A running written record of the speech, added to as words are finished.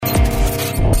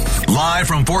Live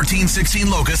from 1416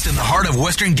 Locust in the heart of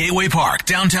Western Gateway Park,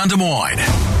 downtown Des Moines.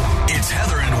 It's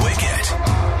Heather and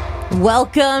Wicket.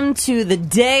 Welcome to the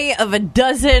day of a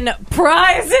dozen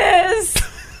prizes.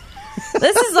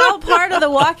 This is all part of the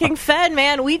Walking Fed,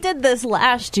 man. We did this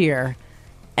last year,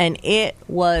 and it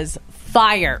was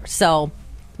fire. So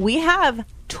we have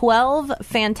 12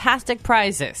 fantastic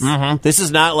prizes. This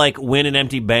is not like win an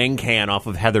empty bang can off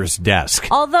of Heather's desk.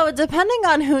 Although, depending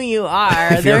on who you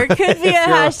are, there could be a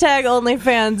hashtag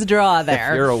OnlyFans draw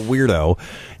there. If you're a weirdo.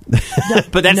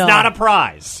 But that's not a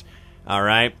prize. All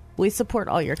right? We support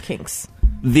all your kinks.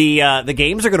 The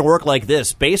games are going to work like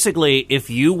this. Basically, if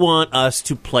you want us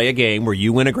to play a game where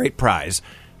you win a great prize,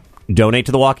 donate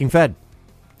to the Walking Fed.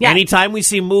 Yeah. Anytime we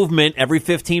see movement, every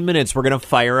 15 minutes, we're going to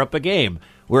fire up a game.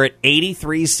 We're at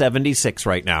 83.76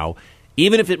 right now.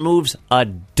 Even if it moves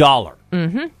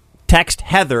 $1, text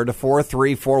Heather to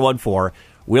 43414.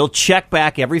 We'll check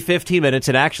back every 15 minutes.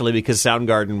 And actually, because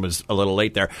Soundgarden was a little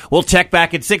late there, we'll check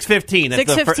back at 6:15.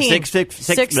 6:15,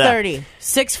 6:30,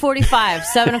 6:45,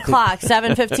 7 o'clock,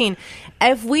 7:15.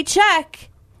 If we check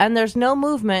and there's no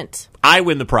movement, I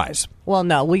win the prize. Well,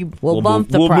 no, we'll bump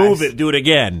the prize. We'll move it, do it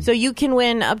again. So you can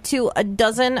win up to a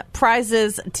dozen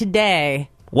prizes today.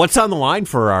 What's on the line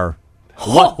for our...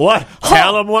 What?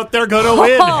 Tell them what they're going to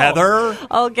win, Heather.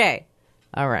 Okay.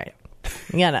 All right.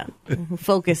 You gotta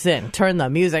focus in. Turn the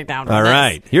music down. All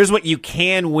right. Here's what you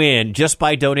can win just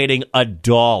by donating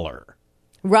 $1.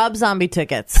 Rob Zombie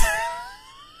tickets.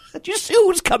 Did you see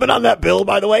who's coming on that bill,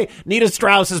 by the way? Nita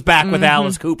Strauss is back with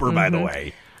Alice Cooper, by the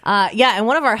way. Yeah, and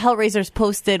one of our Hellraisers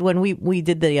posted when we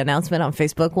did the announcement on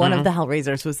Facebook, one of the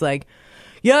Hellraisers was like,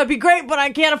 yeah, it'd be great, but I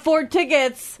can't afford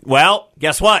tickets. Well,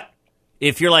 guess what?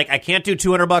 If you're like, I can't do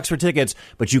 $200 for tickets,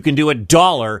 but you can do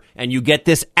 $1 and you get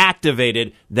this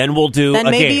activated, then we'll do then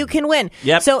a maybe game. You can win.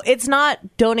 Yep. So it's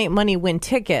not donate money, win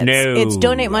tickets. No. It's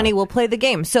donate money, we'll play the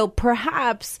game. So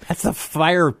perhaps... That's a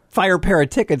fire pair of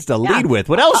tickets to lead with.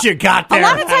 What else you got there? A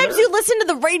lot of times you listen to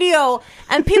the radio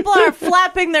and people are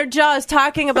flapping their jaws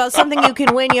talking about something you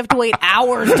can win. You have to wait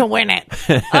hours to win it.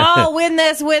 Oh, win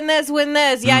this, win this, win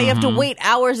this. Yeah, you have to wait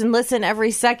hours and listen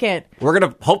every second. We're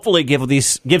going to hopefully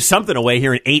give something away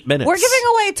here in 8 minutes. We're giving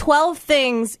away 12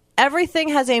 things. Everything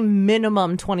has a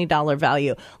minimum $20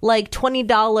 value, like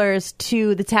 $20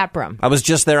 to the tap room. I was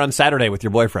just there on Saturday with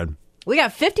your boyfriend. We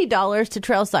got $50 to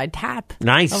Trailside Tap.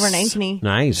 Nice. Over in Ankeny.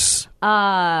 Nice.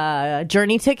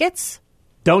 Journey tickets.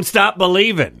 Don't Stop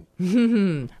Believing.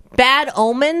 Bad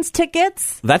Omens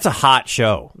tickets. That's a hot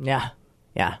show. Yeah.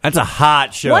 That's a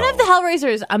hot show. One of the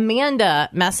Hellraisers, Amanda,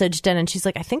 messaged in and she's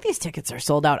like, I think these tickets are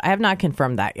sold out. I have not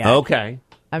confirmed that yet. Okay.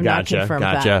 I've not confirmed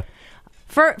that.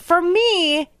 For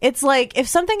me, it's like if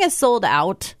something is sold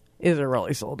out, is it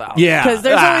really sold out? Yeah. Because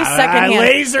there's always secondhand.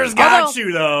 Lasers got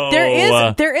you, though.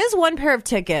 There is one pair of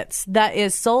tickets that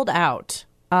is sold out.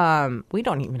 We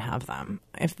don't even have them.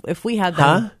 If we had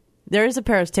them, there is a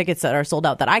pair of tickets that are sold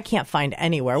out that I can't find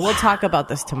anywhere. We'll talk about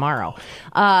this tomorrow.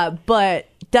 But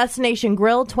Destination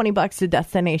Grill, $20 to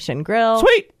Destination Grill.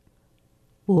 Sweet.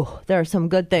 Ooh, there are some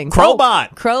good things.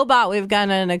 Crowbot. Crowbot. We've got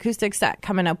an acoustic set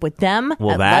coming up with them.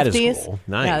 Well, at that Lefties. is cool.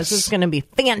 Nice. Yeah, this is going to be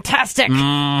fantastic.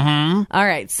 All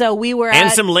right, so we were and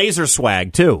at... some laser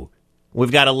swag, too.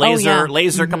 We've got a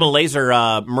couple of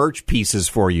laser merch pieces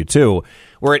for you, too.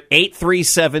 We're at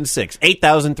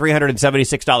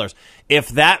 $8,376. If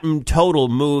that total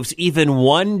moves even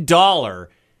 $1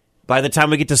 by the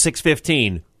time we get to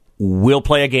 6:15, we'll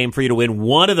play a game for you to win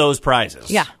one of those prizes.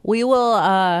 Yeah, we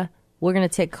will... we're going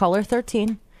to take caller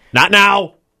 13. Not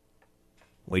now.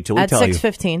 Wait till we tell you. At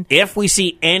 6:15. If we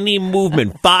see any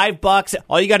movement, $5,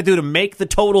 all you got to do to make the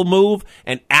total move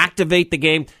and activate the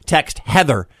game, text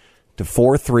Heather to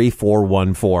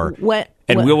 43414.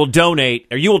 We will donate,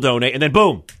 or you will donate, and then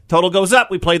boom, total goes up.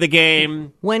 We play the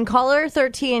game. When caller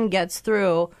 13 gets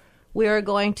through, we are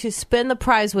going to spin the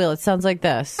prize wheel. It sounds like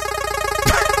this.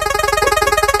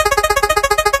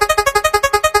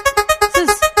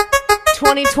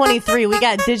 2023. We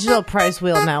got digital prize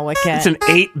wheel now, Wicket. It's an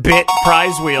 8-bit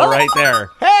prize wheel right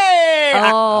there. Hey!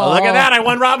 Look at that. I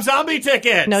won Rob Zombie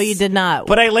tickets. No, you did not.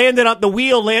 But I landed on the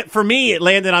wheel. For me, it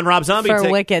landed on Rob Zombie tickets.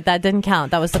 For Wicket, that didn't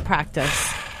count. That was the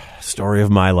practice. Story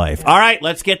of my life. All right,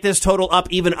 let's get this total up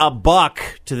even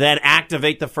 $1 to then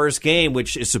activate the first game,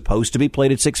 which is supposed to be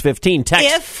played at 6:15.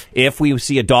 Text if we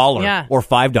see $1 or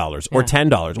 $5 or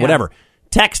 $10, whatever.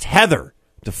 Text Heather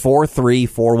to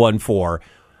 43414.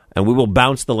 And we will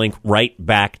bounce the link right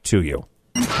back to you.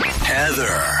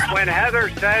 Heather. When Heather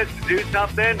says to do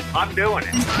something, I'm doing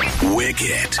it.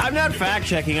 Wicket. I'm not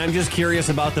fact-checking. I'm just curious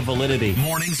about the validity.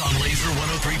 Mornings on Laser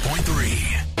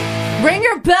 103.3. Ring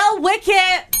your bell,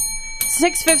 Wicket.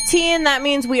 6:15, that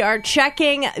means we are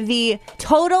checking the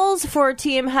totals for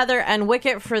Team Heather and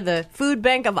Wicket for the Food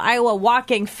Bank of Iowa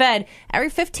Walking Fed. Every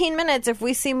 15 minutes, if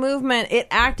we see movement, it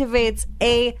activates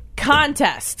a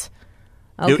contest.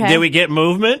 Okay. Did we get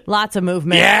movement? Lots of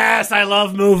movement. Yes, I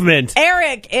love movement.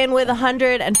 Eric in with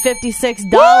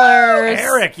 $156. Woo!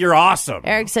 Eric, you're awesome.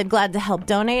 Eric said, glad to help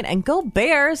donate. And go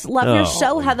Bears. Love your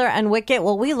show, Heather and Wicket.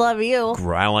 Well, we love you.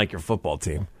 I don't like your football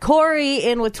team. Corey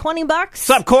in with $20. What's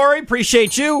up, Corey?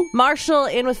 Appreciate you. Marshall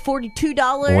in with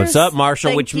 $42. What's up, Marshall?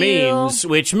 Thank Which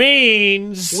you.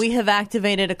 means we have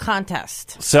activated a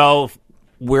contest. So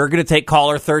we're going to take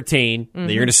caller 13. You're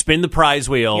going to spin the prize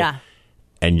wheel. Yeah.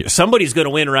 And somebody's going to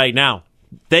win right now.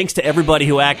 Thanks to everybody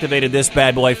who activated this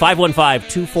bad boy.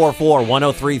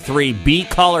 515-244-1033. Be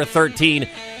caller 13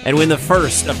 and win the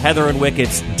first of Heather and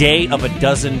Wicket's Day of a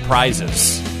Dozen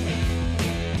prizes.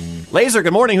 Laser,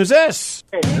 good morning. Who's this?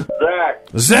 Hey, this is Zach.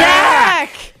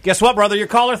 Zach! Guess what, brother? You're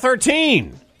caller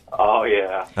 13. Oh,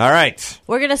 yeah. All right.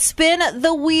 We're going to spin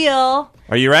the wheel.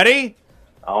 Are you ready?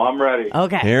 Oh, I'm ready.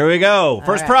 Okay. Here we go.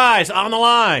 First prize on the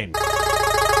line.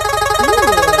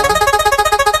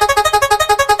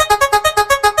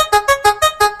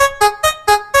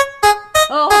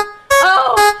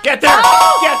 Get there!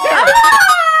 Get there!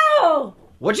 Oh!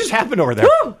 What just happened over there?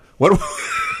 What?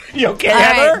 You okay, All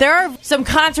Heather? right, there are some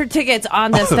concert tickets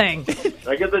on this thing. Did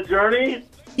I get the Journey?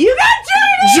 You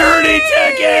got Journey! Journey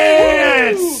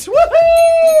tickets!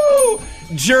 Woohoo!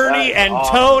 Journey and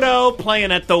Toto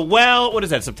playing at the Well. What is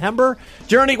that, September?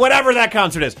 Journey, whatever that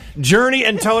concert is. Journey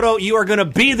and Toto, you are going to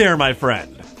be there, my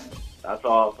friend. That's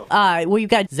awesome. Well, you've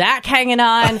got Zach hanging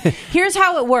on. Here's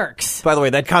how it works. By the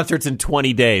way, that concert's in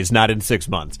 20 days, not in 6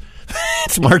 months.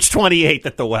 It's March 28th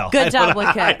at the Well. Good job,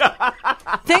 Wicket.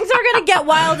 Things are going to get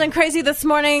wild and crazy this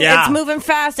morning. Yeah. It's moving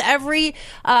fast every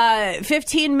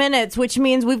 15 minutes, which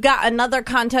means we've got another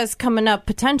contest coming up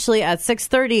potentially at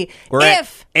 6:30. We're at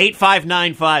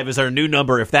 8595 is our new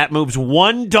number. If that moves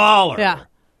 $1. Yeah.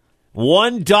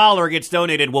 $1 gets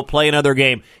donated, we'll play another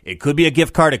game. It could be a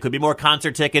gift card. It could be more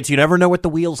concert tickets. You never know what the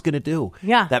wheel's going to do.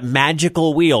 Yeah. That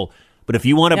magical wheel. But if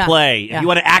you want to play, if you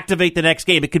want to activate the next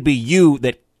game, it could be you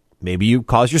that maybe you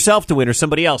cause yourself to win or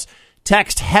somebody else.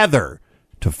 Text Heather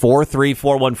to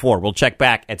 43414. We'll check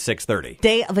back at 6:30.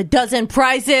 Day of a Dozen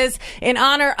prizes in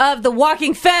honor of the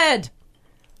Walking Fed.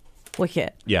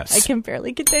 Wicket. Yes. I can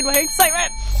barely contain my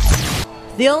excitement.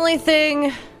 The only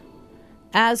thing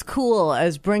as cool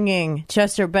as bringing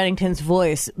Chester Bennington's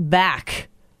voice back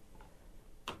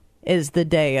is the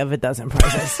Day of a Dozen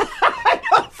prizes.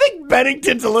 I think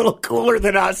Bennington's a little cooler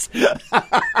than us.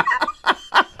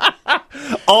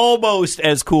 Almost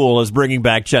as cool as bringing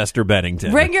back Chester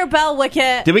Bennington. Ring your bell,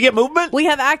 Wicket. Did we get movement? We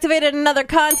have activated another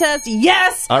contest.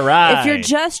 Yes! All right. If you're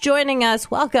just joining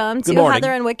us, welcome to morning.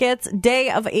 Heather and Wicket's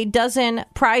Day of a Dozen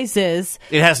prizes.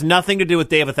 It has nothing to do with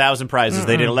Day of 1,000 prizes.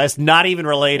 They did less, not even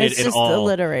related It's at just all.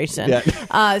 alliteration.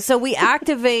 Yeah. So we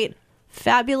activate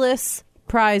fabulous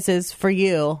prizes for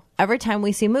you every time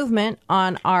we see movement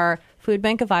on our Food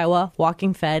Bank of Iowa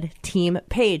Walking Fed team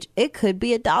page. It could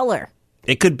be $1.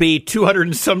 It could be $200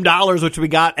 and some, which we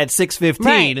got at 6:15.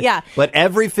 Right, yeah. But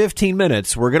every 15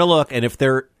 minutes, we're going to look, and if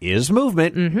there is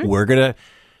movement, we're going to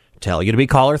tell you to be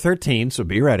caller 13, so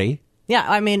be ready. Yeah,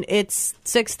 I mean, it's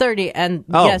 6:30, and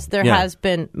yes, there has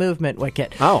been movement,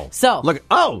 Wicket. Oh. So, look.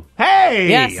 Oh, hey.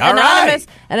 yes, all anonymous.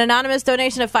 right. An anonymous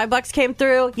donation of $5 came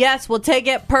through. Yes, we'll take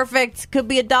it. Perfect. Could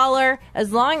be $1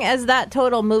 as long as that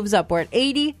total moves up. We're at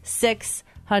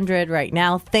 8,600 right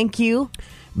now. Thank you.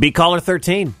 Be caller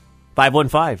 13.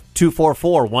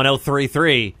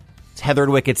 515-244-1033. It's Heather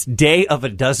and Wicket's Day of a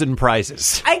Dozen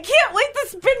prizes. I can't wait to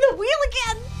spin the wheel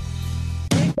again.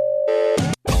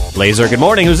 Laser, good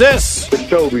morning. Who's this? It's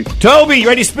Toby. Toby, you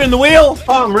ready to spin the wheel?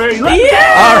 I'm ready.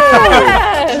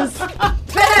 Yes!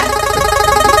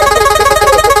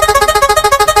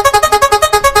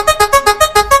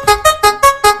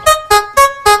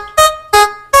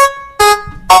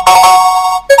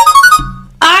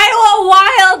 Iowa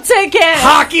Wild ticket!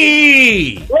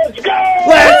 Hockey! Let's go!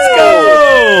 Let's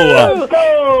go! Let's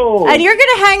go! And you're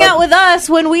going to hang out with us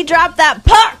when we drop that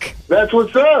puck. That's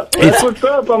what's up. That's what's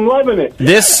up. I'm loving it.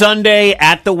 This Sunday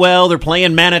at the Well, they're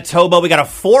playing Manitoba. We got a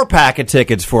 4-pack of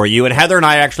tickets for you, and Heather and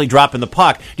I are actually dropping the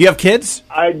puck. Do you have kids?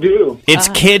 I do. It's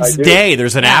Kids I do. Day.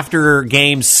 There's an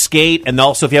after-game skate, and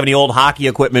also if you have any old hockey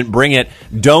equipment, bring it,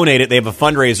 donate it. They have a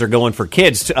fundraiser going for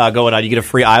kids going on. You get a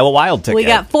free Iowa Wild ticket. We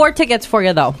got 4 tickets for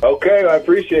you, though. Okay, I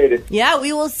appreciate it. Yeah,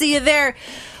 we will see you there.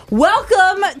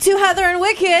 Welcome to Heather and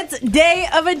Wicked's Day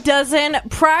of a Dozen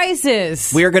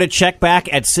prizes. We are going to check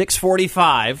back at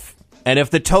 6:45, and if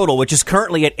the total, which is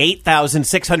currently at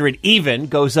 8,600 even,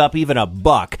 goes up even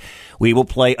 $1, we will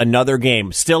play another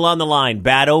game. Still on the line,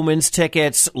 Bad Omens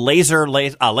tickets, laser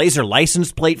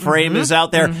license plate frame is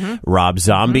out there, Rob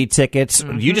Zombie tickets.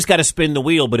 You just got to spin the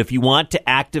wheel, but if you want to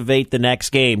activate the next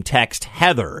game, text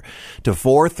Heather to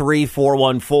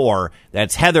 43414.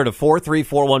 That's Heather to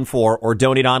 43414, or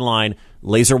donate online,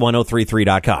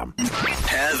 laser1033.com.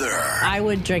 Heather. I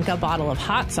would drink a bottle of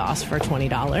hot sauce for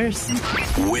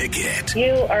 $20. Wicket.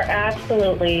 You are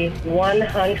absolutely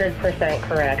 100%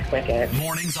 correct, Wicket.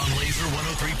 Mornings on Laser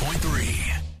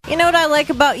 103.3. You know what I like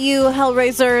about you,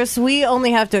 Hellraisers? We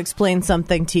only have to explain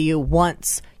something to you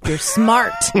once. You're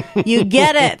smart. You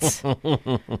get it.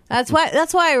 That's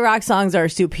why rock songs are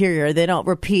superior. They don't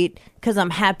repeat "'Cause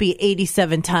I'm happy"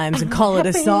 87 times and call it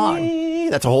a song.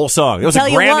 That's a whole song. It was a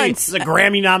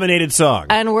Grammy-nominated song.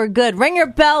 And we're good. Ring your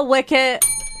bell, Wicket.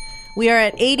 We are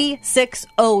at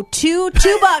 8602.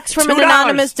 $2 from an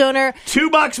anonymous donor.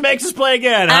 $2 makes us play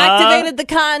again, huh? Activated the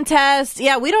contest.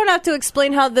 Yeah, we don't have to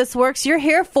explain how this works. You're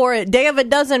here for it. Day of a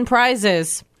dozen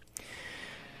prizes.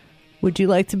 Would you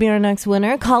like to be our next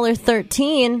winner? Caller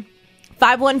 13,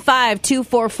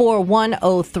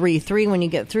 515-244-1033. When you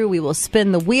get through, we will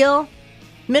spin the wheel.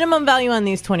 Minimum value on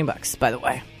these $20, by the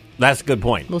way. That's a good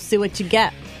point. We'll see what you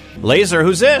get. Laser,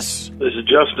 who's this? This is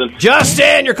Justin.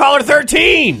 Justin, you're caller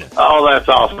 13. Oh, that's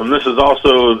awesome. This is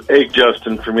also Egg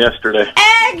Justin from yesterday.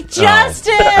 Egg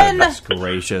Justin! That's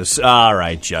gracious. All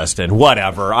right, Justin.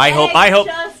 Whatever. I hope.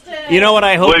 Justin. You know what?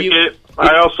 I hope Wicket,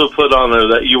 I also put on there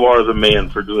that you are the man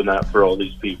for doing that for all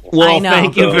these people. Well, I know.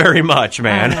 thank you very much,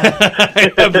 man.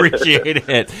 I appreciate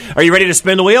it. Are you ready to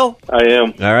spin the wheel? I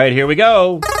am. All right, here we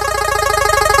go.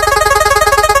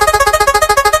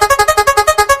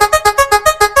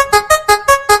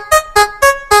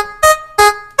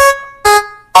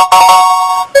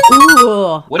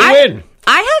 Ooh. What do you win?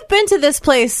 I have been to this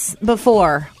place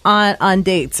before on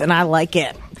dates, and I like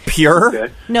it. Pure?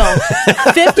 Okay. No,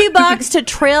 $50 to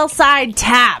Trailside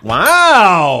Tap.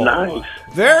 Wow. Nice.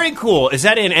 Very cool. Is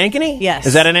that in Ankeny? Yes.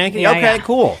 Is that in Ankeny? Yeah, Okay, yeah.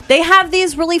 cool. They have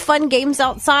these really fun games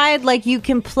outside, like you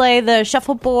can play the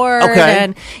shuffleboard. Okay.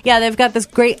 And yeah, they've got this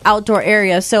great outdoor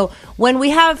area. So when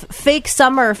we have fake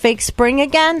summer, fake spring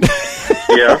again,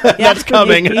 Yeah, That's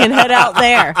coming. You can head out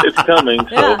there. it's coming.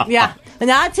 So. Yeah.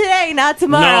 Not today, not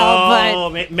tomorrow,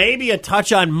 No, maybe a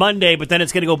touch on Monday, but then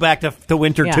it's going to go back to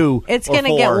winter but 2. it's or going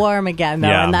to get 4. warm again, though,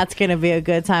 Yeah. and that's going to be a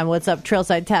good time. What's up,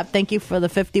 Trailside Tap? Thank you for the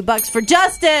 $50 for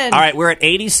Justin. All right, we're at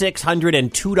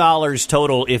 $8,602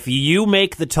 total. If you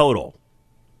make the total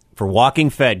for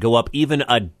Walking Fed go up even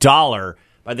 $1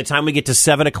 by the time we get to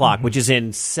 7 o'clock, which is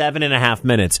in 7.5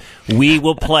 minutes, we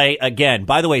will play again.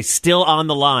 By the way, still on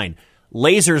the line.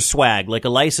 Laser swag, like a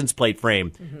license plate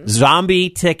frame. Zombie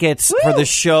tickets for the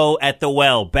show at the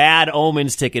Well. Bad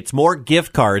Omens tickets. More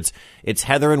gift cards. It's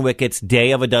Heather and Wicket's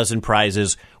Day of a Dozen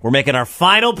prizes. We're making our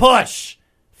final push.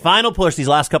 Final push these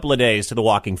last couple of days to the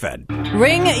Walking Fed.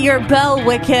 Ring your bell,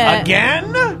 Wicket.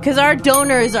 Again? Because our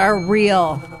donors are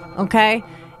real, okay?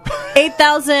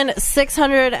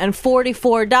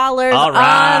 $8,644 All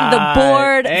right. on the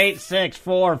board.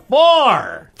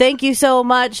 8644. Thank you so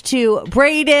much to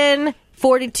Braden.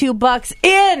 $42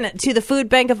 in to the Food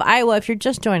Bank of Iowa. If you're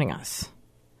just joining us,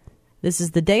 this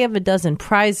is the Day of a Dozen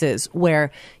prizes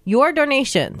where your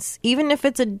donations, even if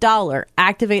it's $1,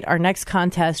 activate our next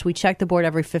contest. We check the board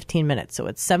every 15 minutes. So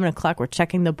it's 7 o'clock. We're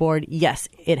checking the board. Yes,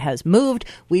 it has moved.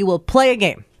 We will play a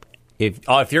game.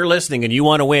 If you're listening and you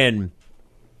want to win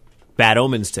Bad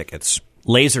Omens tickets,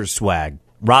 Laser swag,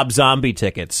 Rob Zombie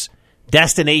tickets,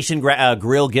 Destination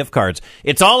Grill gift cards,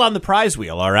 it's all on the prize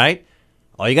wheel, all right?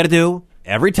 All you got to do,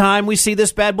 every time we see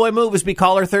this bad boy move, is be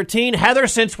caller 13. Heather,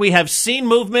 since we have seen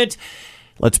movement,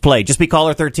 let's play. Just be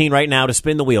caller 13 right now to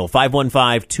spin the wheel.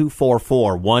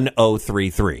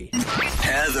 515-244-1033.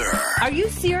 Heather. Are you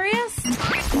serious?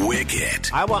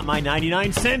 Wicket. I want my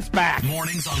 99 cents back.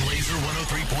 Mornings on Laser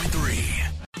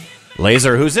 103.3.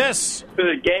 Laser, who's this?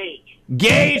 Gage.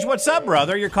 Gage, what's up,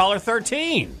 brother? You're caller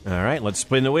 13. All right, let's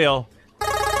spin the wheel.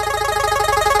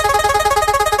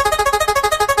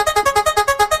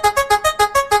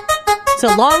 It's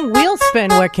a long wheel spin,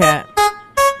 Wicket.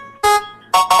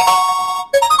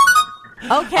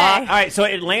 Okay. All right, so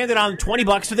it landed on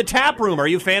 $20 for the tap room. Are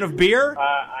you a fan of beer?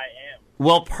 I am.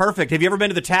 Well, perfect. Have you ever been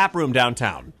to the tap room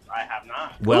downtown? I have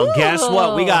not. Well, guess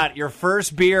what? We Ooh. got your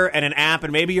first beer and an app,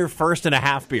 and maybe your first and a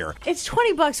half beer. It's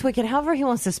 $20, Wicket. However he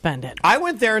wants to spend it. I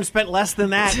went there and spent less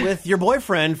than that with your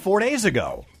boyfriend 4 days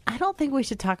ago. I don't think we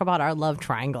should talk about our love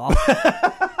triangle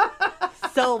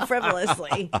so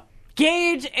frivolously.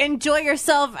 Gage, enjoy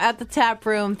yourself at the tap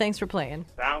room. Thanks for playing.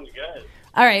 Sounds good.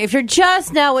 All right, if you're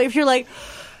just now, if you're like,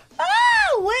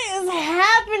 oh, what is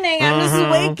happening? I'm just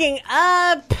waking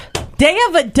up. Day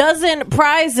of a dozen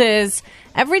prizes.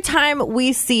 Every time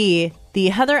we see the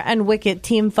Heather and Wicket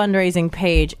team fundraising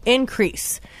page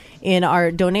increase in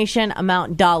our donation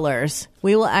amount dollars,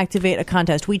 we will activate a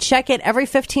contest. We check it every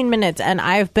 15 minutes, and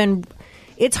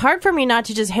it's hard for me not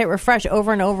to just hit refresh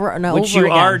over and over and over again. Which you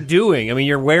are doing. I mean,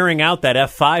 you're wearing out that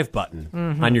F5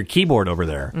 button on your keyboard over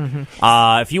there.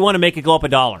 If you want to make it go up $1,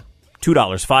 $2, $5,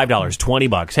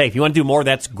 $20, hey, if you want to do more,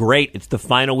 that's great. It's the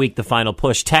final week, the final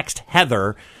push. Text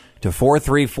Heather to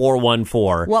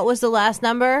 43414. What was the last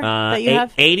number that you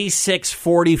have?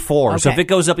 8644. Okay. So if it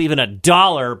goes up even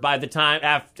 $1 by the time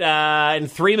in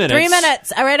 3 minutes. 3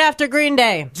 minutes, right after Green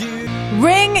Day.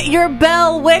 Ring your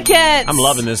bell, Wicket. I'm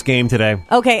loving this game today.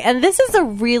 Okay, and this is a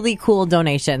really cool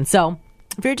donation. So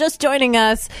if you're just joining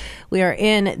us, we are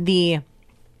in the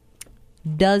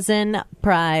dozen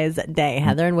prize day.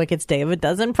 Heather and Wicket's Day of a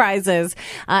dozen prizes.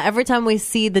 Every time we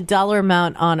see the dollar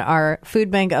amount on our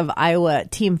Food Bank of Iowa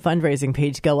team fundraising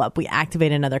page go up, we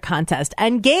activate another contest.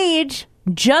 And Gage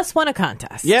just won a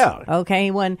contest. Yeah. Okay,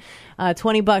 he won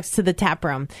 $20 to the tap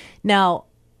room. Now,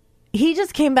 he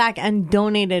just came back and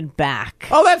donated back.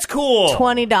 Oh, that's cool.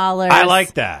 $20. I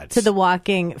like that. To the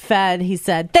Walking Fed. He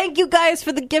said, thank you guys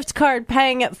for the gift card,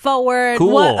 paying it forward.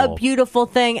 Cool. What a beautiful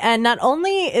thing. And not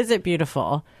only is it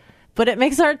beautiful, but it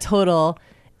makes our total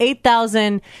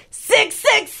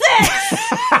 8,666.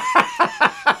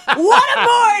 What a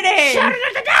morning. Shout it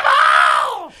to the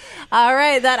devil. All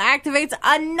right, that activates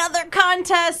another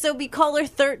contest. So be caller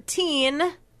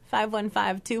 13.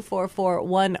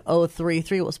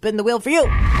 515-244-1033. We'll spin the wheel for you.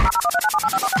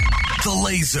 The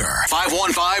Laser.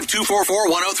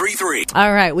 515-244-1033.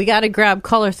 All right, we got to grab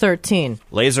caller 13.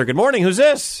 Laser, good morning. Who's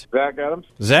this? Zach Adams.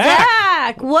 Zach.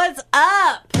 Zach, what's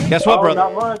up? Guess what, brother?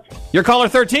 Not much. You're caller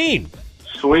 13.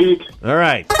 Sweet. All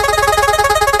right.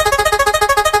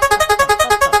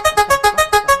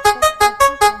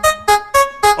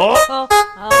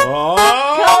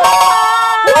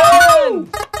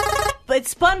 It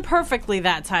spun perfectly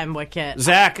that time, Wicket.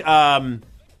 Zach, do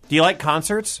you like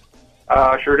concerts?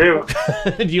 Sure do.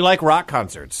 Do you like rock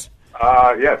concerts?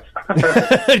 Yes.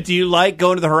 Do you like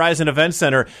going to the Horizon Event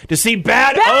Center to see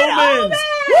Bad Omens?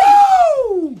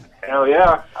 Woo! Hell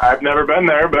yeah. I've never been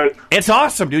there, but... It's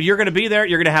awesome, dude. You're going to be there.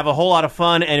 You're going to have a whole lot of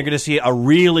fun, and you're going to see a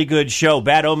really good show.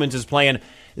 Bad Omens is playing.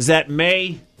 Is that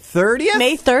May 30th?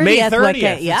 May 30th. May 30th.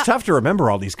 Wicket, yeah. It's tough to remember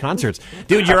all these concerts.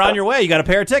 Dude, you're on your way. You got a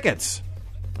pair of tickets.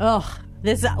 Oh,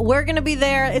 we're going to be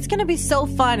there. It's going to be so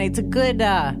fun. It's a good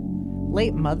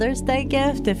late Mother's Day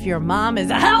gift if your mom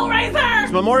is a Hellraiser.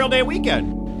 It's Memorial Day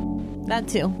weekend. That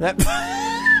too. That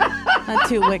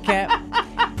too, Wicket.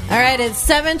 All right, it's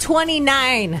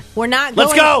 7:29. We're not going.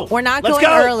 Let's go. We're not Let's going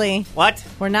go. early. What?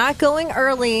 We're not going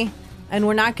early, and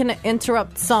we're not going to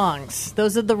interrupt songs.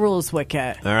 Those are the rules,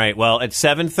 Wicket. All right. Well, at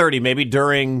 7:30, maybe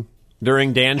during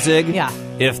Danzig. Yeah.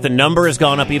 If the number has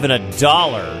gone up even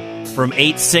 $1 from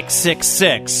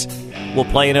 8666, we'll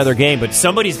play another game. But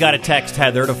somebody's got to text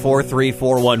Heather to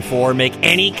 43414. Make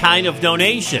any kind of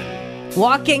donation.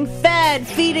 Walking Fed,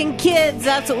 feeding kids.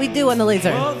 That's what we do on the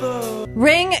Laser.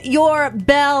 Ring your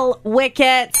bell,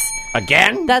 Wicket.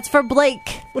 Again? That's for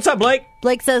Blake. What's up, Blake?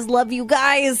 Blake says, love you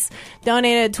guys.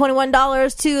 Donated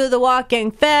 $21 to the Walking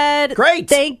Fed. Great.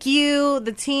 Thank you.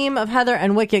 The team of Heather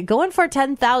and Wicket going for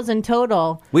 10,000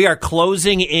 total. We are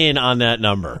closing in on that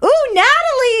number. Ooh,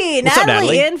 Natalie. What's up,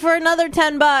 Natalie? In for another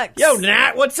 $10. Yo,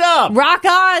 Nat, what's up? Rock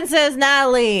on, says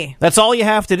Natalie. That's all you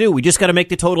have to do. We just got to make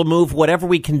the total move, whatever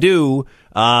we can do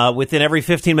within every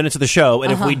 15 minutes of the show.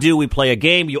 And if we do, we play a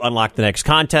game. You unlock the next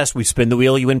contest. We spin the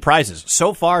wheel. You win prizes.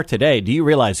 So far today, do you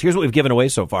realize, here's what we've given away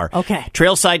so far. Okay.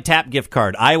 Trailside Tap gift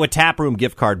card, Iowa Tap Room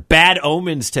gift card, Bad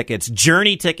Omens tickets,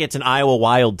 Journey tickets, and Iowa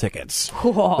Wild tickets.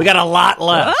 Whoa. We got a lot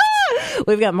left.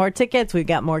 We've got more tickets. We've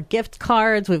got more gift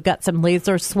cards. We've got some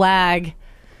Laser swag.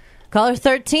 Caller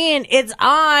 13, it's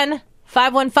on.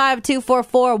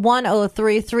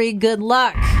 515-244-1033. Good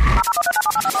luck.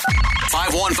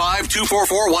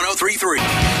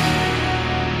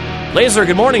 515-244-1033. Laser,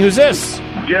 good morning. Who's this?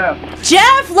 Jeff.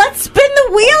 Jeff, let's spin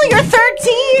the wheel. You're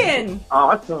 13.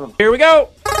 Awesome. Here we go.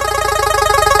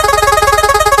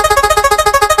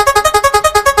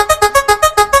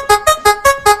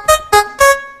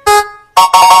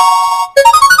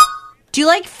 Do you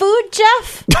like food,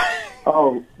 Jeff?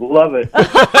 Oh, love it. How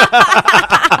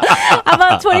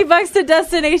about $20 to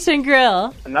Destination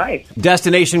Grill? Nice.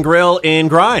 Destination Grill in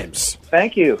Grimes.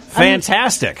 Thank you.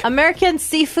 Fantastic. American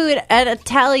seafood and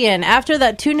Italian. After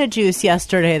that tuna juice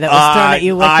yesterday that was thrown at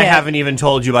you, Wicket. I haven't even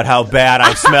told you about how bad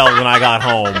I smelled when I got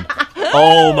home.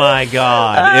 Oh, my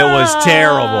God. It was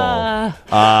terrible.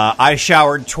 I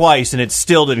showered twice, and it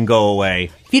still didn't go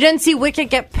away. If you didn't see Wicket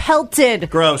get pelted,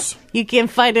 Gross. you can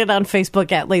find it on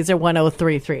Facebook at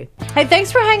Laser1033. Hey, thanks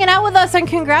for hanging out with us, and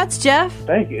congrats, Jeff.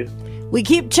 Thank you. We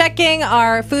keep checking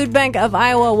our Food Bank of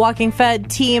Iowa Walking Fed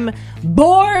team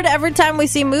board. Every time we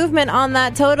see movement on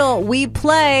that total, we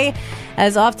play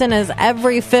as often as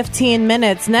every 15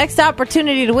 minutes. Next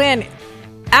opportunity to win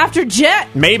after Jet.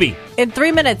 Maybe. In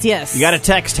 3 minutes, yes. You got to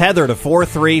text Heather to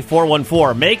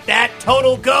 43414. Make that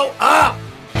total go up.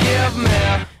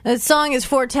 This song is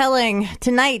foretelling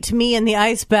tonight, me in the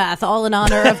ice bath, all in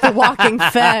honor of the Walking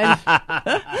Fed.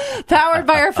 Powered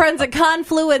by our friends at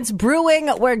Confluence Brewing,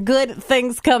 where good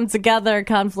things come together.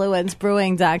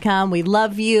 ConfluenceBrewing.com. We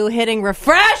love you. Hitting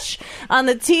refresh on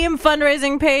the team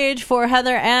fundraising page for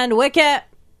Heather and Wicket.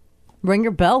 Ring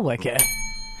your bell, Wicket.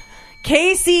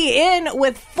 Casey in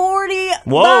with 40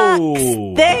 Whoa.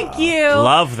 bucks. Thank you.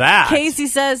 Love that. Casey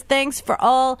says, thanks for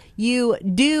all you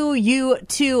do. You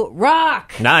two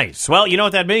rock. Nice. Well, you know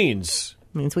what that means.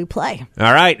 Means we play.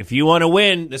 All right. If you want to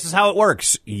win, this is how it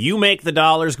works. You make the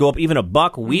dollars go up even a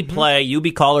buck. We play. You be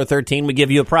caller 13. We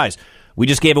give you a prize. We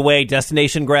just gave away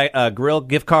Destination Grill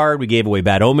gift card. We gave away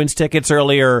Bad Omens tickets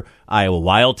earlier. Iowa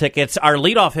Wild tickets. Our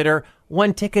leadoff hitter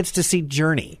won tickets to see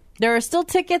Journey. There are still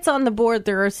tickets on the board.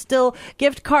 There are still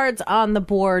gift cards on the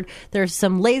board. There's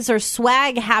some laser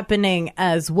swag happening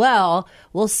as well.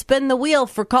 We'll spin the wheel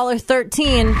for caller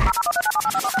 13.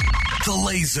 The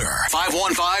Laser.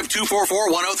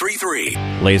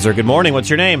 515-244-1033. Laser, good morning.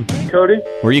 What's your name? Cody,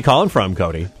 Where are you calling from,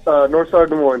 Cody? Northside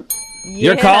Des Moines.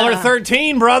 You're caller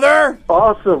 13, brother.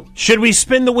 Awesome. Should we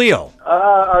spin the wheel?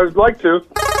 I would like to. What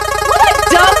a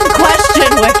dumb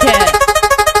question, Wicket.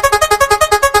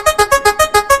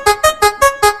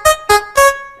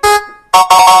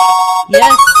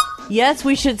 Yes,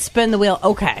 we should spin the wheel.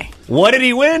 Okay. What did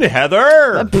he win,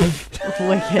 Heather?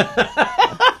 Wicked.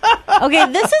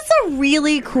 Okay, this is a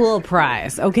really cool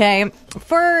prize, okay?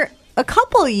 For a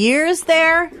couple years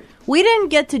there, we didn't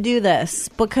get to do this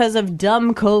because of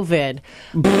dumb COVID.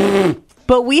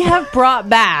 But we have brought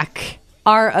back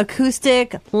our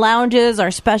acoustic lounges,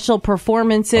 our special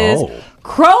performances. Oh.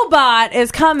 Crowbot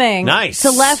is coming Nice. to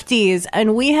Lefties,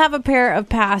 and we have a pair of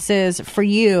passes for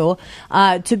you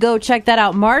to go check that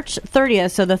out March 30th,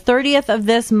 so the 30th of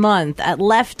this month at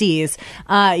Lefties.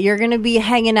 You're going to be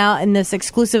hanging out in this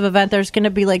exclusive event. There's going to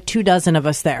be like 24 of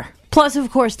us there. Plus, of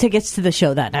course, tickets to the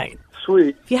show that night.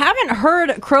 Sweet. If you haven't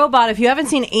heard Crowbot, if you haven't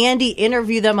seen Andy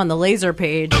interview them on the Laser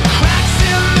page,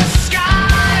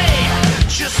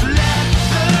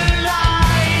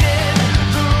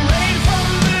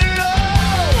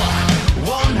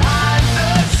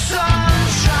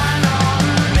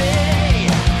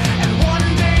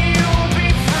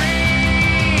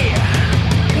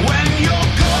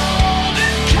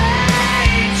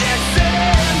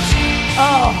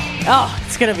 oh,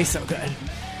 it's going to be so good.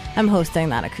 I'm hosting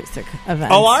that acoustic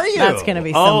event. Oh, are you? That's going to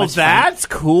be so much fun. Oh, that's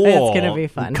cool. It's going to be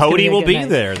fun. Cody will be night.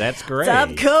 there. That's great.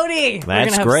 What's up, Cody? We're going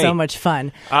to have great. so much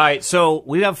fun. All right, so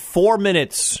we have 4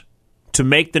 minutes to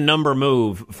make the number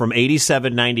move from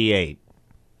 87.98.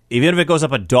 Even if it goes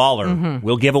up $1,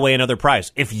 we'll give away another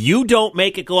prize. If you don't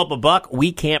make it go up a buck,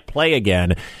 we can't play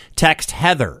again. Text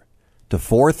Heather to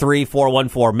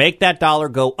 43414. Make that dollar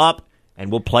go up, and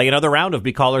we'll play another round of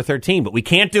Be Caller 13. But we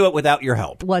can't do it without your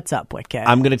help. What's up, Wicket?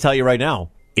 I'm going to tell you right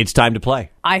now, it's time to play.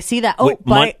 I see that. Oh, Wait,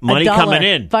 by money $1. coming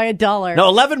in. By $1.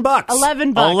 No, $11.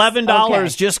 $11. $11 Okay.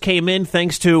 just came in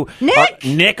thanks to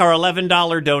Nick, our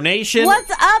 $11 donation. What's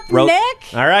up,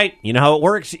 Nick? All right, you know how it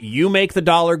works. You make the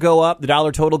dollar go up, the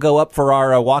dollar total go up for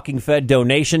our Walking Fed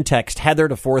donation. Text Heather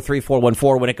to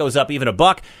 43414. When it goes up even a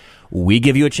buck, we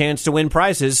give you a chance to win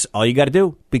prizes. All you got to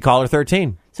do, be caller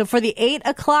 13. So for the 8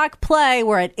 o'clock play,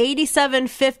 we're at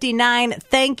 87.59.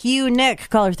 Thank you, Nick.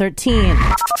 Caller 13.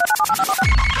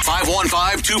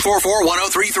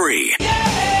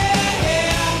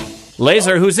 515-244-1033.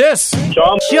 Laser, who's this?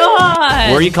 John John!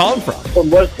 Where are you calling from? from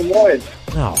West Des Moines.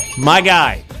 Oh, my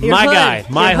guy. Your my hood. guy.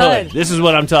 My Your hood. hood. This is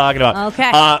what I'm talking about.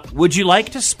 Okay. Would you like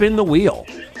to spin the wheel?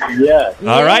 Yes.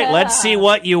 All right, Yeah. let's see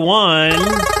what you won.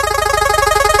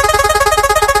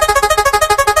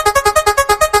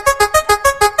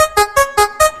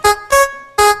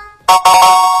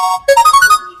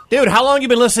 Dude, how long you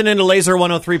been listening to Laser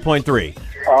 103.3?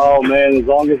 Oh, man, as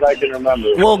long as I can remember.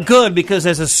 Well, good, because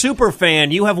as a super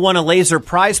fan, you have won a Laser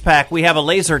prize pack. We have a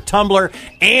Laser tumbler,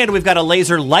 and we've got a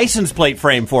Laser license plate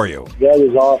frame for you. That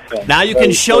is awesome. Now you That can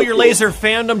is show so your cool. Laser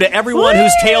fandom to everyone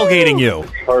who's tailgating you.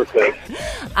 Perfect.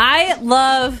 I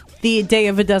love the Day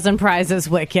of a Dozen Prizes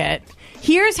Wicket.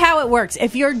 Here's how it works.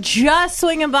 If you're just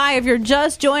swinging by, if you're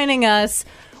just joining us,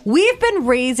 we've been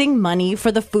raising money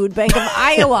for the Food Bank of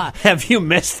Iowa. Have you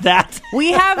missed that?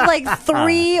 We have like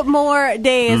 3 more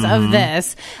days of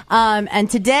this. And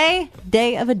today,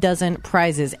 Day of a Dozen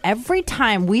Prizes. Every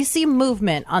time we see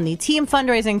movement on the team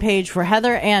fundraising page for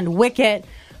Heather and Wicket,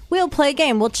 we'll play a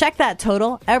game. We'll check that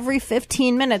total every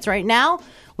 15 minutes. Right now,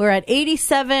 we're at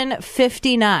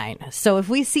 87.59. So if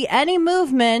we see any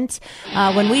movement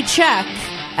when we check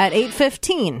at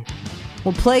 8:15,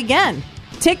 we'll play again.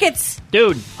 Tickets,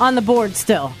 dude, on the board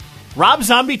still. Rob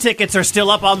Zombie tickets are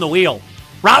still up on the wheel.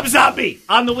 Rob Zombie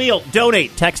on the wheel.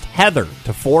 Donate. Text Heather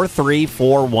to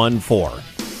 43414.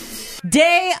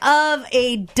 Day of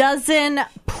a Dozen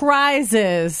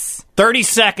Prizes. 30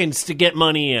 seconds to get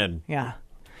money in. Yeah.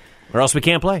 Or else we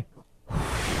can't play.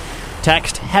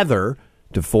 Text Heather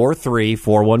to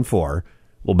 43414.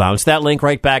 We'll bounce that link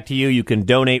right back to you. You can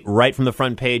donate right from the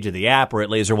front page of the app. We're at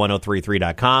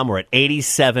laser1033.com. We're at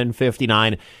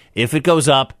 87.59. If it goes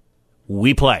up,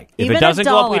 we play. If Even it doesn't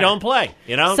go up, we $1. don't play.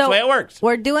 You know, So that's the way it works.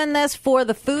 We're doing this for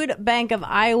the Food Bank of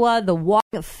Iowa, the Walk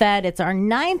Fed. It's our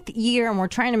 9th year, and we're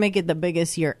trying to make it the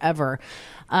biggest year ever.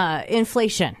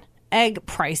 Inflation, egg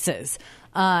prices,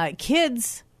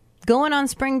 kids going on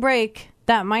spring break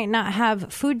that might not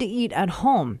have food to eat at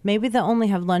home. Maybe they'll only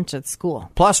have lunch at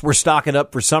school. Plus, we're stocking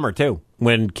up for summer, too.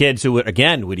 When kids who,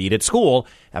 again, would eat at school,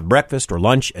 have breakfast or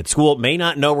lunch at school, may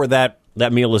not know where that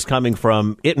meal is coming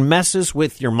from. It messes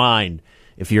with your mind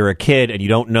if you're a kid and you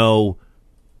don't know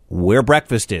where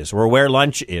breakfast is or where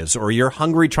lunch is, or you're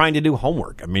hungry trying to do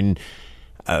homework. I mean,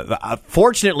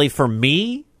 fortunately for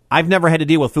me, I've never had to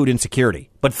deal with food insecurity,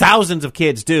 but thousands of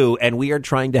kids do, and we are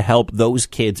trying to help those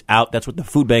kids out. That's what the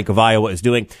Food Bank of Iowa is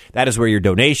doing. That is where your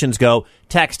donations go.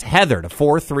 Text Heather to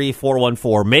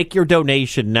 43414. Make your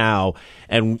donation now,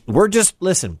 and we're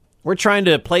trying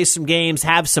to play some games,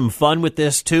 have some fun with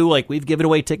this, too. Like, we've given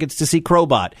away tickets to see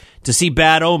Crowbot, to see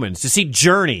Bad Omens, to see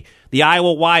Journey, the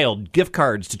Iowa Wild, gift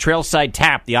cards to Trailside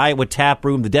Tap, the Iowa Tap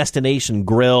Room, the Destination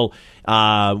Grill.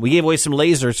 We gave away some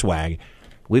laser swag.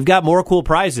 We've got more cool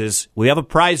prizes. We have a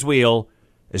prize wheel.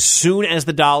 As soon as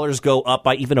the dollars go up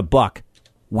by even $1,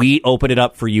 we open it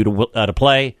up for you to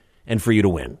play and for you to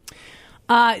win.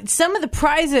 Some of the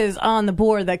prizes on the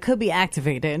board that could be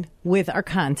activated with our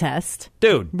contest.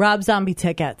 Dude. Rob Zombie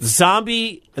tickets.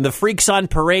 Zombie and the Freaks on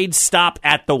Parade Stop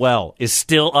at the Well is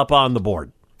still up on the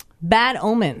board. Bad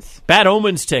Omens. Bad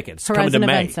Omens tickets Horizon coming to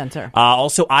May. Event Center.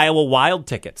 Also, Iowa Wild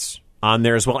tickets on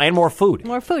there as well, and more food.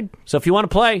 More food. So if you want to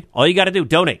play, all you got to do,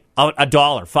 donate $1,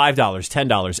 $5,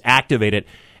 $10, activate it,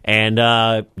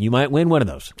 and you might win one of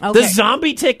those. Okay. The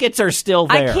zombie tickets are still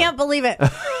there. I can't believe it.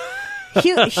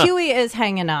 Huey is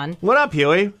hanging on. What up,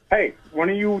 Huey? Hey, one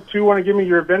of you two want to give me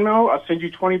your Venmo? I'll send you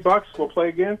 $20. We'll play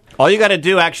again. All you got to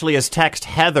do actually is text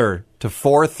Heather to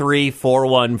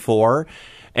 43414.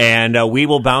 And we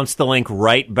will bounce the link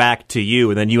right back to you,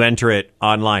 and then you enter it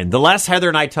online. The less Heather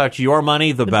and I touch your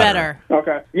money, the better.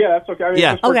 Okay. Yeah, that's okay. I mean,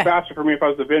 Yeah. It's just faster for me if I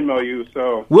was to Venmo you,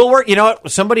 so. We'll work. You know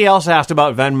what? Somebody else asked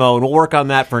about Venmo, and we'll work on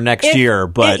that for next year.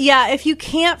 But if you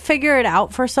can't figure it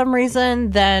out for some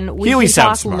reason, then we Huey can talk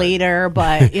sounds smart. later.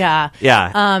 But yeah,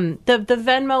 Yeah. The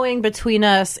Venmoing between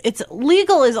us, it's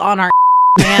legal is on our.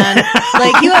 Man,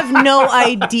 like, you have no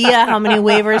idea how many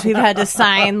waivers we've had to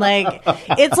sign. Like,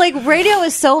 it's like radio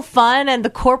is so fun, and the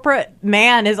corporate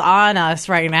man is on us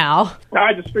right now.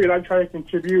 I just figured I'd try to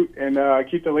contribute and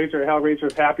keep the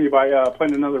Hellraisers happy by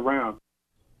playing another round.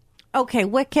 Okay,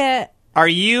 Wicket. Can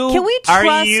we trust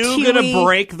going to Huey?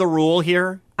 break the rule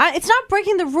here? It's not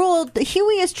breaking the rule.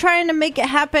 Huey is trying to make it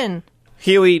happen.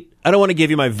 Huey, I don't want to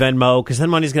give you my Venmo because then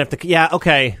money's going to have to... Yeah,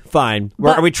 okay, fine.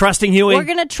 But Are we trusting Huey? We're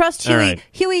going to trust Huey. All right.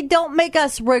 Huey, don't make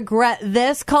us regret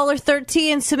this. Caller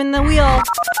 13, spin the wheel.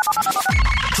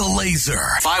 The Laser.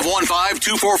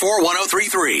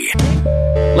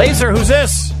 515-244-1033. Laser, who's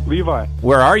this? Levi,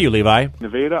 Where are you, Levi?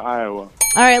 Nevada, Iowa.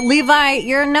 All right, Levi,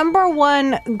 your number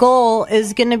one goal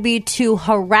is going to be to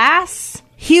harass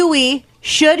Huey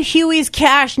should Huey's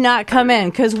cash not come in,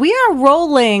 because we are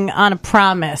rolling on a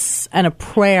promise and a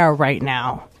prayer right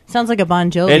now. Sounds like a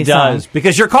Bon Jovi It song. does,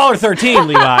 because you're caller 13,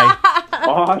 Levi.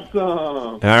 Awesome.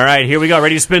 All right, here we go.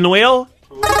 Ready to spin the wheel?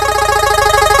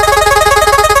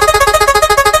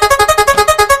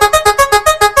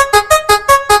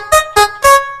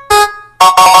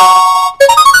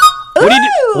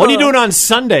 What are you doing on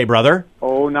Sunday, brother?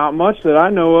 Oh, not much that I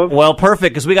know of. Well,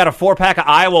 perfect, because we got a 4-pack of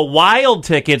Iowa Wild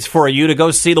tickets for you to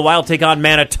go see the Wild take on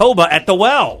Manitoba at the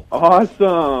Well.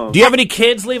 Awesome. Do you have any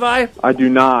kids, Levi? I do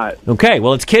not. Okay,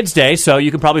 well, it's Kids Day, so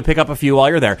you can probably pick up a few while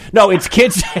you're there. No, it's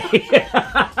Kids Day.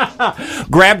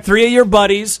 Grab 3 of your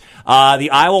buddies. The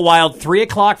Iowa Wild, 3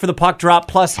 o'clock for the puck drop,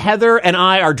 plus Heather and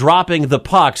I are dropping the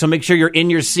puck, so make sure you're in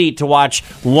your seat to watch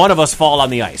one of us fall on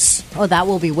the ice. Oh, that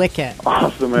will be wicked.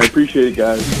 Awesome. I appreciate it,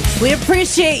 guys. We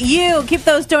appreciate you. Keep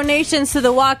those donations to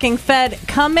the Walking Fed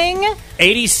coming.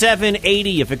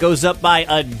 $87.80. If it goes up by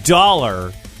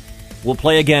 $1, we'll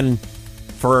play again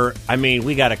for,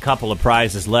 we got a couple of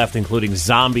prizes left, including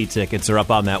zombie tickets are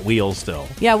up on that wheel still.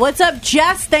 Yeah, what's up,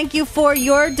 Jess? Thank you for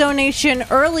your donation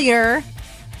earlier.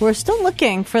 We're still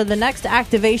looking for the next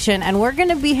activation, and we're going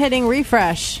to be hitting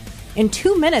refresh in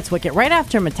 2 minutes, Wicket, right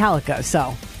after Metallica.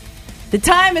 So the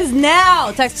time is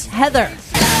now. Text Heather.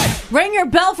 Ring your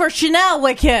bell for Chanel,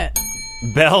 Wicket.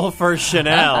 Bell for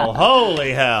Chanel.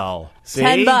 Holy hell. See?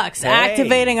 $10. Hey.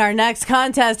 Activating our next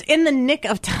contest in the nick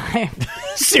of time.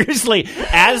 Seriously,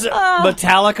 as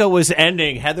Metallica was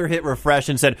ending, Heather hit refresh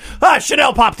and said,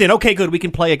 Chanel popped in. Okay, good. We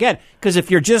can play again. Because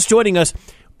if you're just joining us,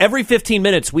 every 15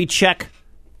 minutes we check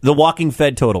the Walking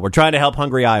Fed total. We're trying to help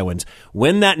hungry Iowans.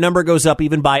 When that number goes up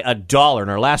even by $1,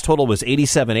 and our last total was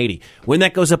 $87.80, when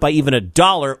that goes up by even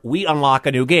 $1, we unlock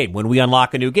a new game. When we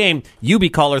unlock a new game, you be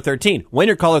caller 13. When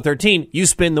you're caller 13, you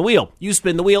spin the wheel. You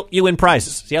spin the wheel, you win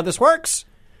prizes. See how this works?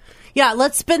 Yeah,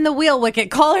 let's spin the wheel, Wicket.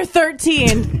 Caller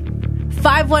 13.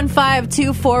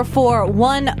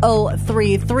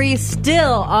 515-244-1033.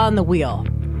 Still on the wheel.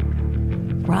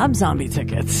 Rob Zombie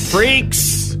tickets.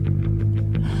 Freaks.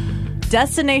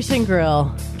 Destination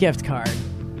Grill gift card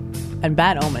and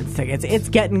Bad Omens tickets. It's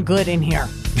getting good in here.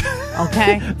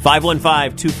 Okay?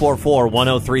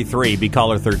 515-244-1033. Be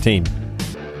caller 13.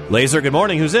 Laser, good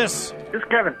morning. Who's this? It's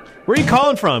Kevin. Where are you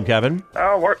calling from, Kevin?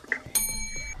 Work.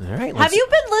 All right. Have you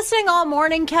been listening all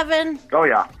morning, Kevin? Oh,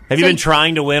 yeah. Have you been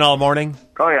trying to win all morning?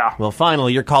 Oh, yeah. Well,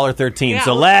 finally, you're caller 13, Yeah.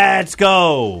 so let's go.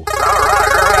 All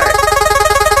right.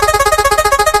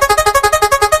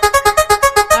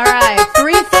 All right.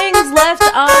 3 things left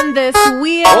on this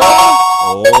wheel.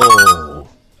 Oh.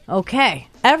 Okay.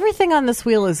 Everything on this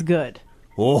wheel is good.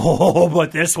 Oh,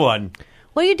 but this one.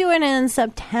 What are you doing in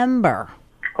September?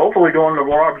 Hopefully going to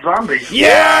Rob Zombie.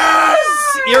 Yes!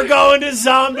 You're going to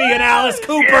Zombie and Alice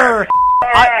Cooper.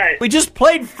 right. We just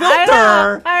played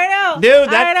Filter. I know. Dude,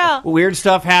 I know. Weird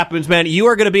stuff happens, man. You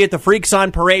are going to be at the Freaks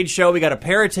on Parade show. We got a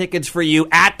pair of tickets for you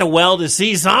at the Well to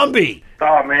see Zombie.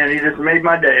 Oh, man, he just made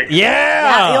my day.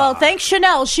 Yeah. Well, thanks,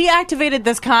 Chanel. She activated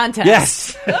this contest.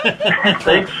 Yes.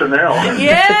 Thanks, Chanel.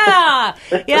 Yeah.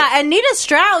 Yeah, and Nita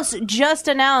Strauss just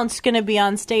announced going to be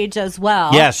on stage as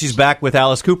well. Yeah, she's back with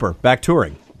Alice Cooper, back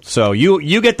touring. So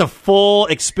you get the full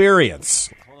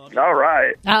experience. All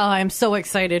right. Oh, I'm so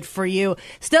excited for you.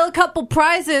 Still a couple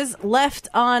prizes left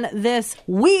on this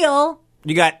wheel.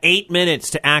 You got 8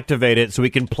 minutes to activate it so we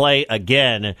can play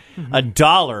again.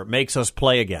 $1 makes us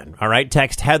play again. All right?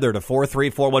 Text Heather to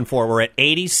 43414. We're at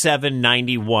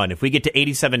 87.91. If we get to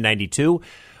 87.92,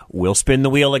 we'll spin the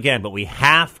wheel again. But we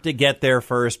have to get there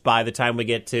first by the time we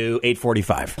get to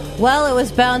 8:45. Well, it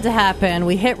was bound to happen.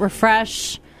 We hit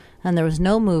refresh, and there was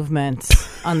no movement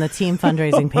on the team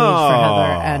fundraising page for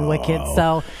Heather and Wicked.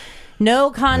 So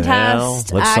no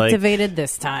contest activated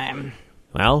this time.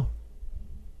 Well,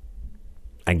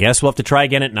 I guess we'll have to try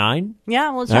again at 9.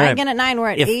 Yeah, we'll try again at 9. We're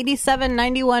at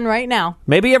 87.91 right now.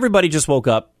 Maybe everybody just woke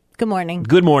up. Good morning.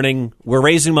 Good morning. We're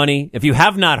raising money. If you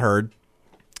have not heard,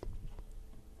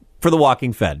 for the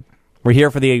Walking Fed. We're here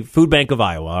for the Food Bank of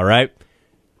Iowa, all right?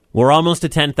 We're almost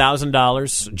at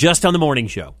 $10,000 just on the morning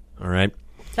show, all right?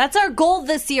 That's our goal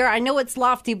this year. I know it's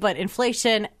lofty, but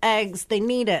inflation, eggs, they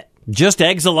need it. Just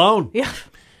eggs alone. Yeah.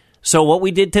 So what we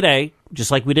did today,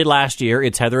 just like we did last year,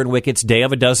 it's Heather and Wicket's Day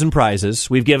of a Dozen Prizes.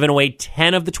 We've given away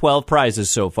 10 of the 12 prizes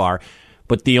so far,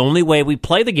 but the only way we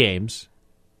play the games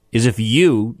is if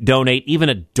you donate even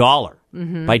 $1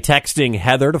 by texting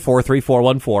Heather to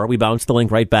 43414. We bounce the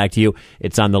link right back to you.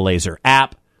 It's on the Laser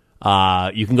app.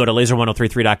 You can go to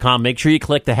laser1033.com. Make sure you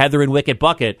click the Heather and Wicket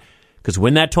bucket, because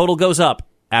when that total goes up,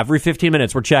 every 15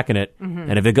 minutes we're checking it,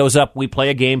 and if it goes up, we play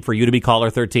a game for you to be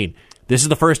caller 13. This is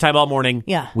the first time all morning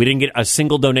we didn't get a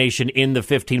single donation in the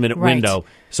 15-minute window,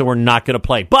 so we're not going to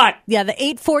play. But yeah, the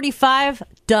 8:45,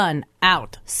 done,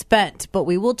 out, spent. But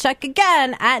we will check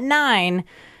again at 9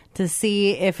 to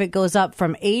see if it goes up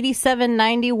from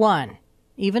 87.91,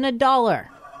 even $1.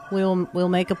 We'll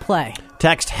make a play.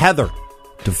 Text Heather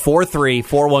to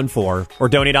 43414 or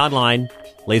donate online,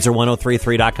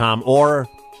 laser1033.com or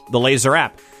the Laser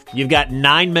app. You've got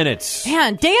 9 minutes.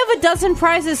 Man, day of a dozen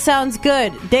prizes sounds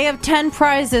good. Day of 10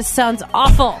 prizes sounds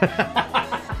awful.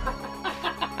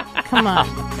 Come on.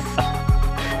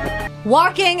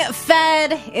 Walking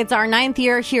Fed. It's our 9th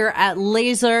year here at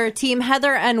Laser. Team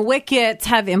Heather and Wicket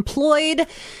have employed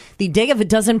the day of a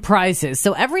dozen prizes.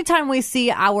 So every time we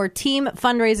see our team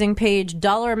fundraising page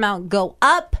dollar amount go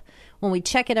up, when we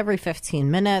check it every 15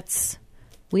 minutes,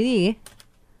 we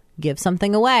give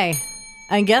something away.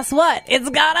 And guess what? It's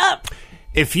gone up.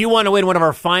 If you want to win one of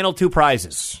our final 2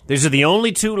 prizes, these are the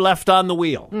only 2 left on the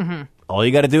wheel. Mm-hmm. All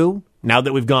you got to do, now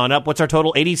that we've gone up, what's our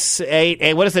total?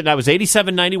 88. What is it now? It was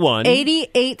 87.91.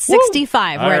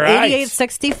 88.65. We're at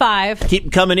 88.65.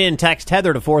 Keep coming in. Text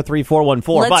Heather to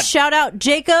 43414. Let's shout out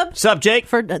Jacob. Sup, Jake?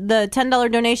 For the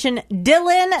 $10 donation.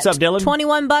 Dylan. Sup, Dylan?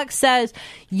 $21 says,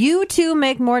 you two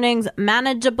make mornings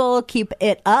manageable. Keep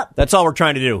it up. That's all we're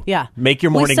trying to do. Yeah. Make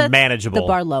your morning manageable. The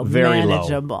bar low. Very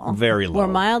manageable. low. Very low. We're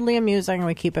mildly amusing and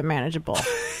we keep it manageable.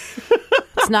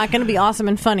 It's not going to be awesome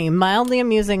and funny. Mildly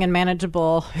amusing and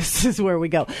manageable. This is where we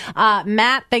go.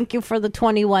 Matt, thank you for the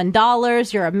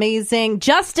 $21. You're amazing.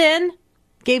 Justin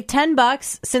gave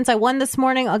 $10. Since I won this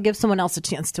morning, I'll give someone else a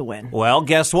chance to win. Well,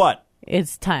 guess what?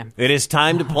 It's time. It is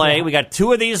time to play. Yeah. We got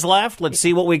 2 of these left. Let's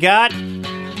see what we got.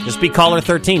 Just be caller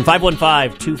 13,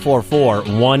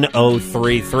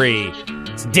 515-244-1033.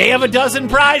 It's day of a dozen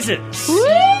prizes. Woo!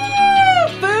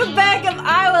 Food Bank of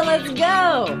Iowa, let's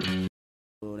go.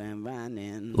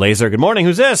 Laser, good morning.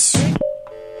 Who's this?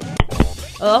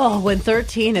 Oh, when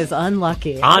 13 is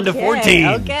unlucky. On to 14.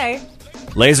 Okay.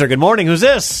 Laser, good morning. Who's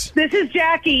this? This is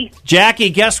Jackie. Jackie,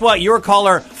 guess what? You're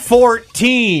caller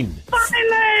 14.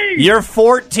 Finally! You're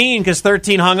 14 because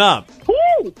 13 hung up.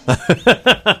 Woo!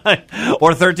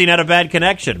 Or 13 had a bad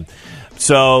connection.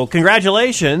 So,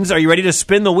 congratulations. Are you ready to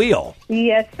spin the wheel?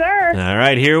 Yes, sir. All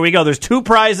right, here we go. There's 2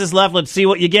 prizes left. Let's see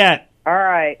what you get. All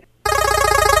right.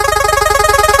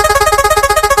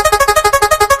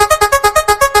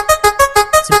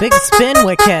 It's a big spin,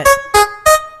 Wicket.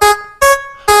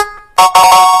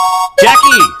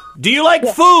 Jackie, do you like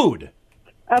food?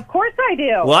 Of course I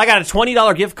do. Well, I got a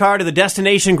 $20 gift card to the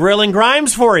Destination Grill in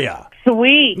Grimes for you.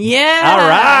 Sweet. Yeah. All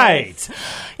right.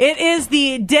 It is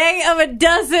the day of a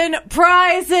dozen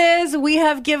prizes. We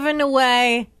have given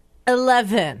away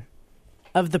 11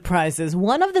 of the prizes.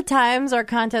 One of the times our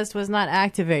contest was not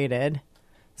activated.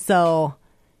 So,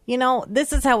 you know,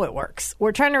 this is how it works.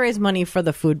 We're trying to raise money for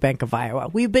the Food Bank of Iowa.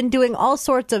 We've been doing all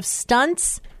sorts of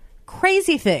stunts,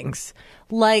 crazy things,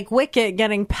 like Wicket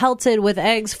getting pelted with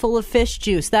eggs full of fish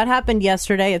juice. That happened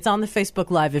yesterday. It's on the Facebook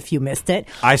Live if you missed it.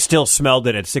 I still smelled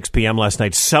it at 6 p.m. last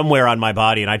night somewhere on my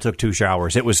body, and I took 2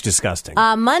 showers. It was disgusting.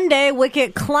 Monday,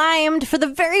 Wicket climbed for the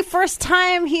very first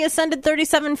time. He ascended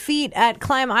 37 feet at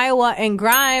Climb Iowa in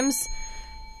Grimes.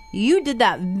 You did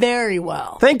that very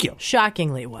well. Thank you.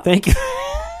 Shockingly well. Thank you.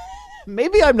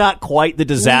 Maybe I'm not quite the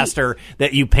disaster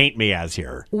that you paint me as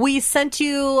here. We sent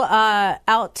you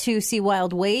out to see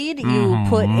Wild Wade. You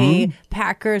put a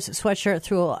Packers sweatshirt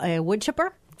through a wood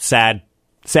chipper. Sad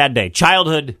day.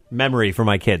 Childhood memory for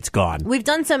my kids gone. We've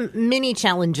done some mini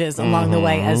challenges along the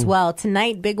way as well.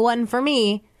 Tonight, big one for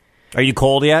me. Are you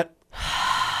cold yet?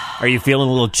 Are you feeling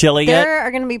a little chilly yet? There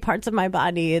are going to be parts of my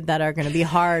body that are going to be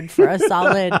hard for a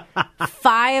solid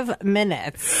 5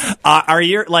 minutes. Are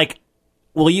you like...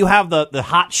 Will you have the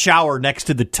hot shower next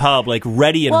to the tub, like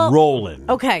ready and rolling?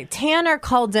 Okay, Tanner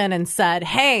called in and said,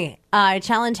 hey, I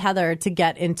challenged Heather to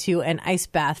get into an ice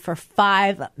bath for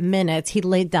 5 minutes. He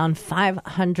laid down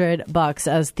 $500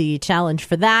 as the challenge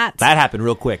for that. That happened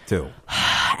real quick, too.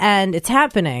 And it's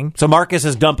happening. So Marcus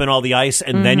is dumping all the ice,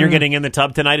 and then you're getting in the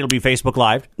tub tonight. It'll be Facebook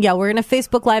Live. Yeah, we're going to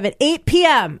Facebook Live at 8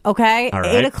 p.m., okay? All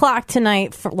right. 8 o'clock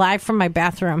tonight, live from my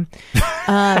bathroom.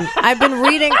 I've been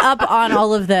reading up on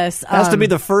all of this. Has to be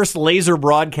the first laser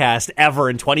broadcast ever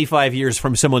in 25 years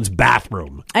from someone's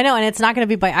bathroom. I know, and it's not going to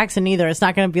be by accident either. It's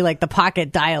not going to be like the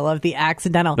pocket dial of the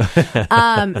accidental.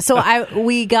 So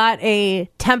we got a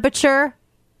temperature.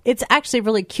 It's actually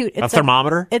really cute. It's a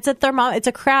thermometer? It's a thermometer. It's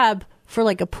a crab for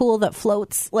like a pool that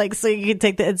floats. Like, so you can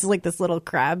take it's like this little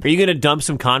crab. Are you going to dump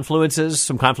some Confluence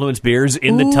beers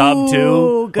in the tub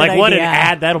too? Good like, what idea. an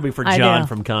ad that'll be for John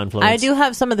from Confluence. I do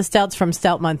have some of the stouts from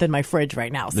Stout Month in my fridge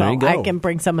right now, so There you go. I can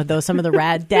bring some of those. Some of the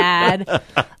Rad Dad.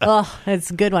 Oh, it's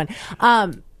a good one.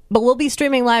 But we'll be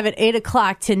streaming live at 8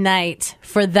 o'clock tonight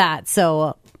for that.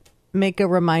 So make a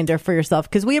reminder for yourself,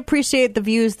 because we appreciate the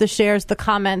views, the shares, the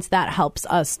comments. That helps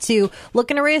us too.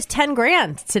 Looking to raise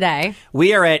 $10,000 today.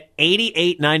 We are at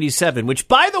 88.97, which,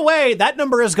 by the way, that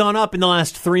number has gone up in the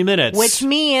last 3 minutes. Which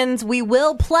means we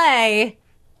will play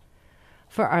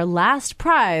for our last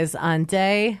prize on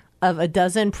day of a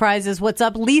dozen prizes. What's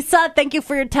up, Lisa? Thank you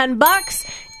for your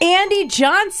 $10. Andy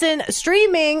Johnson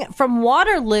streaming from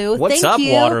Waterloo. What's Thank up,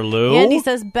 you. Waterloo? Andy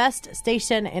says best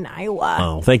station in Iowa.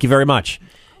 Oh, thank you very much.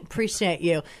 Appreciate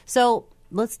you. So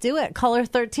let's do it. Caller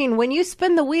 13. When you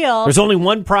spin the wheel, There's only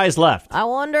one prize left. I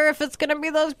wonder if it's going to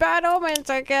be those Bad Omen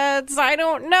tickets. I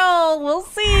don't know. We'll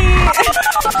see.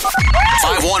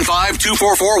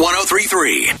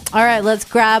 515-244-1033. All right, let's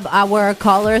grab our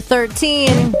caller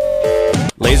 13.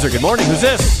 Laser, good morning. Who's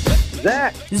this?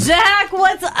 Zach, Zach,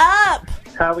 what's up?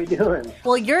 how we doing?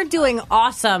 Well, you're doing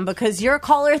awesome because you're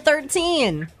caller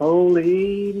 13.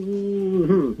 Holy.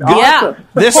 Yeah.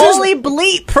 This Holy is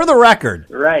bleep. for the record.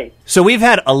 Right. So we've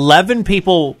had 11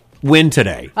 people win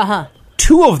today. Uh-huh.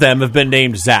 2 of them have been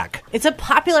named Zach. It's a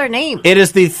popular name. It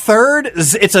is the third.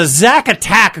 It's a Zach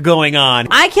attack going on.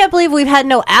 I can't believe we've had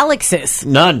no Alexes.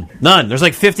 None. There's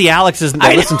like 50 Alexes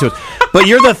that listen to us. But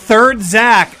you're the third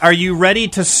Zach. Are you ready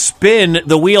to spin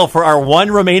the wheel for our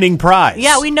one remaining prize?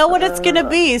 Yeah, we know what it's going to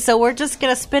be, so we're just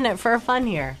going to spin it for fun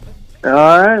here. All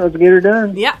right, let's get her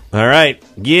done. Yeah. All right.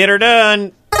 Get her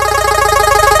done.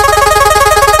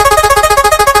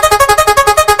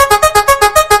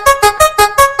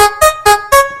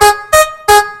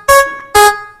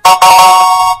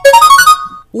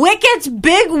 Wicket's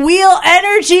Big Wheel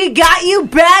Energy got you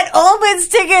Bad Omens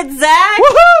tickets, Zach.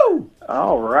 Woohoo!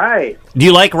 All right. Do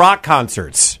you like rock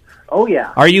concerts? Oh,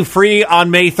 yeah. Are you free on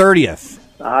May 30th?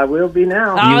 I will be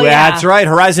now. Oh, yeah. That's right.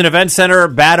 Horizon Event Center,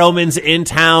 Bad Omens in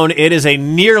town. It is a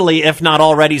nearly, if not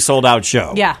already, sold out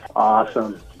show. Yeah.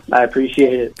 Awesome. I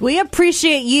appreciate it. We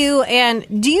appreciate you.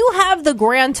 And do you have the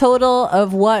grand total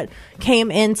of what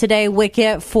came in today,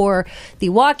 Wicket, for the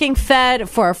Walking Fed,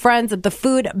 for our friends at the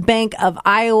Food Bank of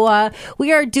Iowa?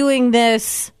 We are doing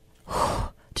this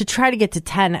to try to get to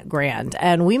 10 grand.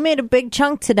 And we made a big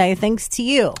chunk today, thanks to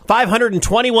you.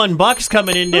 $521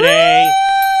 coming in today.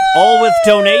 All with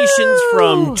donations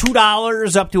from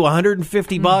 $2 up to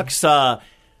 $150.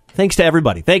 Thanks to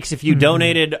everybody. Thanks if you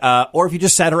donated or if you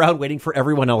just sat around waiting for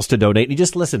everyone else to donate and you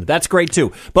just listened. That's great,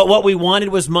 too. But what we wanted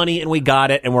was money, and we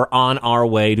got it, and we're on our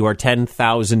way to our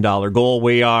 $10,000 goal.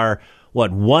 We are,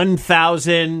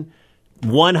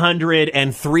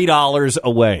 $1,103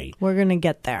 away. We're going to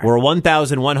get there. We're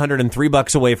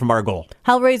 $1,103 away from our goal.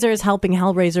 Hellraisers helping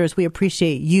Hellraisers. We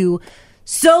appreciate you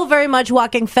so very much.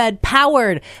 Walking Fed,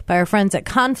 powered by our friends at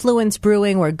Confluence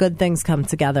Brewing, where good things come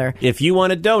together. If you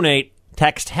want to donate,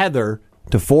 text Heather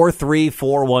to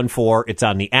 43414. It's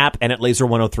on the app and at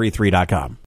laser1033.com.